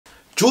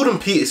Jordan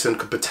Peterson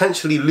could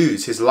potentially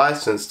lose his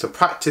license to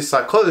practice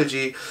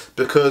psychology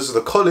because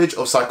the College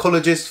of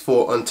Psychologists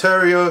for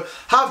Ontario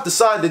have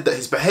decided that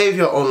his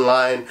behaviour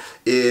online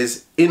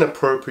is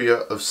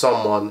inappropriate of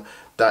someone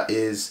that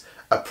is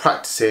a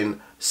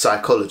practicing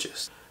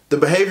psychologist. The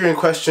behaviour in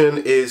question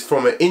is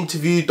from an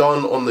interview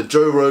done on the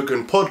Joe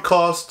Rogan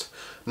podcast,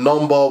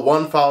 number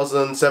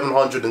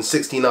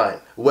 1769,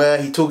 where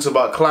he talks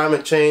about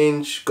climate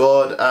change,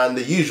 God, and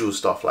the usual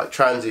stuff like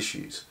trans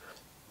issues.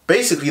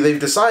 Basically, they've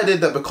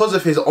decided that because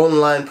of his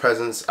online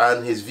presence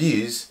and his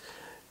views,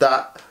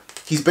 that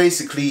he's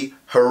basically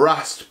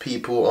harassed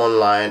people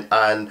online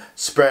and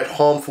spread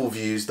harmful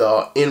views that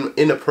are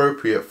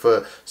inappropriate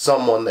for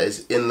someone that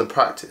is in the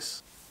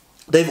practice.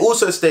 They've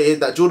also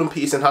stated that Jordan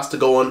Peterson has to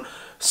go on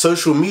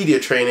social media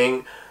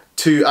training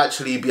to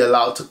actually be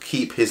allowed to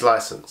keep his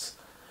license.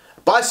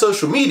 By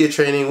social media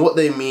training, what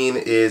they mean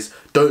is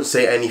don't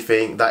say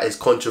anything that is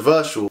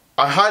controversial.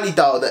 I highly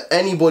doubt that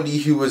anybody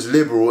who was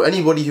liberal,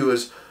 anybody who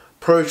was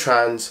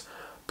pro-trans,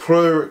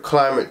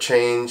 pro-climate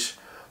change,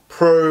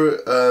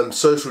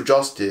 pro-social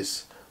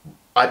justice,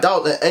 I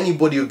doubt that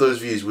anybody with those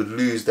views would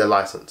lose their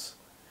license.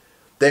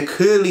 They're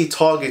clearly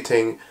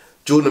targeting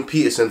Jordan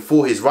Peterson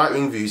for his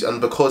right-wing views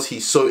and because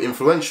he's so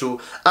influential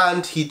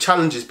and he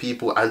challenges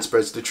people and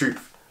spreads the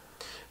truth.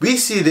 We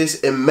see this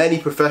in many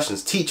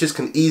professions. Teachers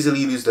can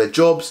easily lose their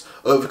jobs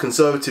over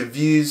conservative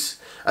views,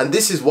 and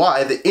this is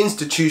why the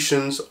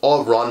institutions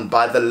are run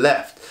by the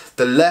left.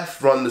 The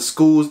left run the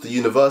schools, the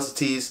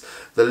universities,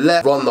 the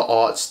left run the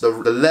arts, the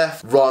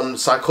left run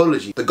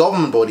psychology. The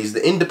government bodies,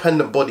 the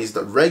independent bodies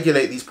that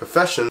regulate these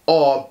professions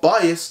are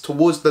biased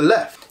towards the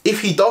left.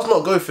 If he does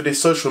not go for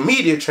this social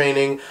media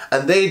training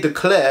and they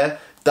declare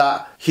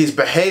that his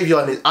behaviour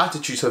and his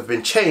attitudes have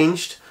been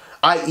changed,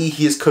 i.e.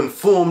 he is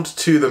conformed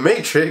to the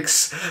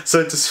matrix,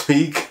 so to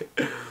speak,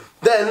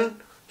 then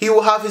he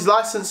will have his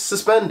license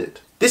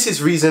suspended. This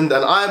is Reasoned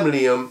and I'm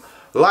Liam.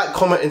 Like,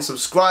 comment and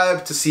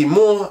subscribe to see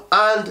more,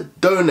 and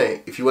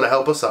donate if you want to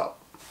help us out.